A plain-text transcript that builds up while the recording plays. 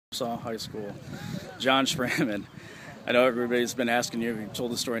Warsaw High School, Jon Schram, and I know everybody's been asking you. You've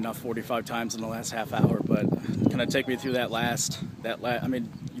told the story now 45 times in the last half hour, but kind of take me through that last. I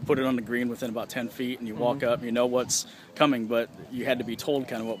mean, you put it on the green within about 10 feet, and you walk up. You know what's coming, but you had to be told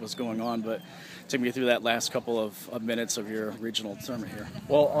kind of what was going on. But take me through that last couple of minutes of your regional tournament here.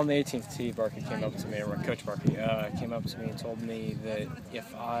 Well, on the 18th tee, Barkey came up to me, or Coach Barkey came up to me and told me that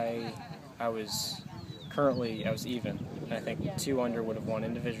if I was even, and I think 2 under would have won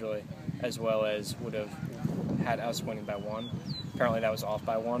individually, as well as would have had us winning by 1. Apparently that was off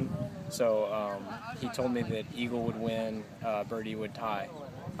by 1. So he told me that Eagle would win, Birdie would tie.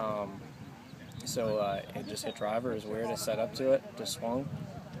 It just hit driver. It was weird. I set up to it, just swung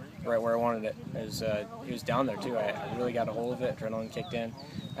right where I wanted it. He was down there too. I really got a hold of it. Adrenaline kicked in.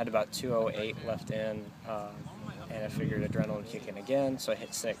 I had about 208 left in, and I figured adrenaline kick in again, so I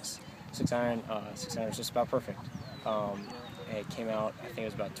hit 6 iron. 6 iron was just about perfect. It came out, I think it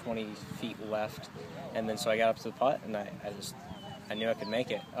was about 20 feet left, and then so I got up to the putt, and I knew I could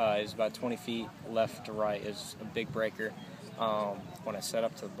make it. It was about 20 feet left to right. It was a big breaker. When I set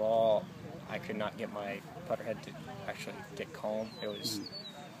up to the ball, I could not get my putter head to actually get calm. I was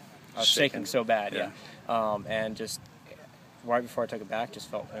shaking so bad, yeah. And just right before I took it back, just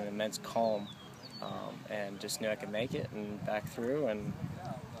felt an immense calm, and just knew I could make it and back through, and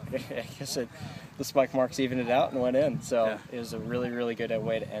I guess the spike marks evened it out and went in. So yeah. It was a really, really good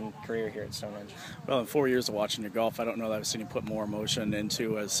way to end career here at Stonehenge. Well, in 4 years of watching your golf, I don't know that I've seen you put more emotion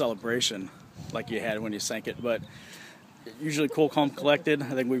into a celebration like you had when you sank it, but usually cool, calm, collected.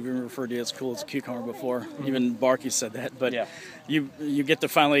 I think we've even referred to you as cool as a cucumber before. Mm-hmm. Even Barkey said that. But yeah. You get to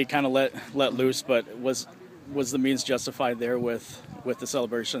finally kind of let loose, but was the means justified there with the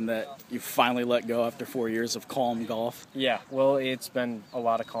celebration that you finally let go after 4 years of calm golf? Yeah, well, it's been a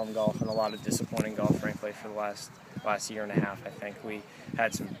lot of calm golf and a lot of disappointing golf, frankly, for the last year and a half. I think we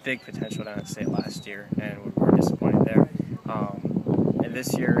had some big potential down at State last year, and we were disappointed there. And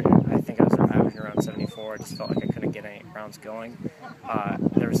this year, I think I was averaging around 74. I just felt like I couldn't get any rounds going.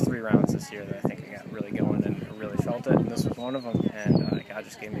 There was 3 rounds this year that I think I got really going and really felt it, and this was one of them. And God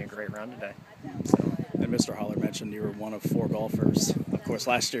just gave me a great round today. So. And Mr. Holler mentioned you were one of 4 golfers. Of course,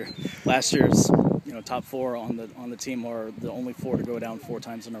 last year's top 4 on the team are the only 4 to go down 4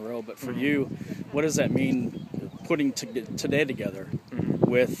 times in a row. But for you, what does that mean putting today together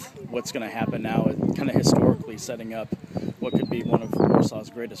with what's going to happen now, and kind of historically setting up what could be one of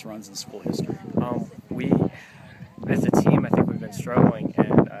Warsaw's greatest runs in school history? We, as a team, I think we've been struggling,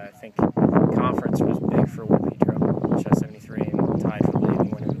 and I think conference was big for Will Petro, shot 73 and tied for the lead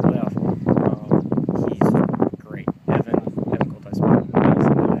and went into the playoff. He's great. Evan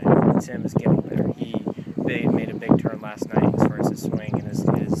Coulter's Tim is getting better. They made a big turn last night as far as his swing and his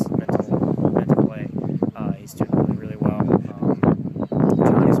mental play. He's doing really, really well.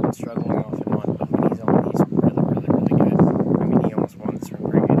 Johnny's been struggling off and on, but when he's on, he's really, really, really good. I mean, he almost won the spring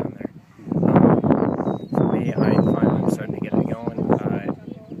break down there. For me, I finally am starting to get it going.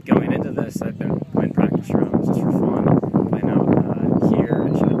 Going into this, I've been playing practice rounds just for fun. Playing out here,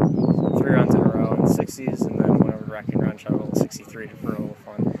 I shot 3 rounds in a row in the 60s, and then went over to Racking Round, shot a little 63 for a little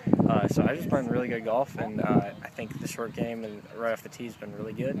fun. So I just playing really good golf, and I think the short game and right off the tee has been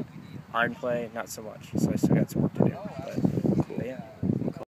really good. Iron play, not so much. So I still got some work to do, but yeah.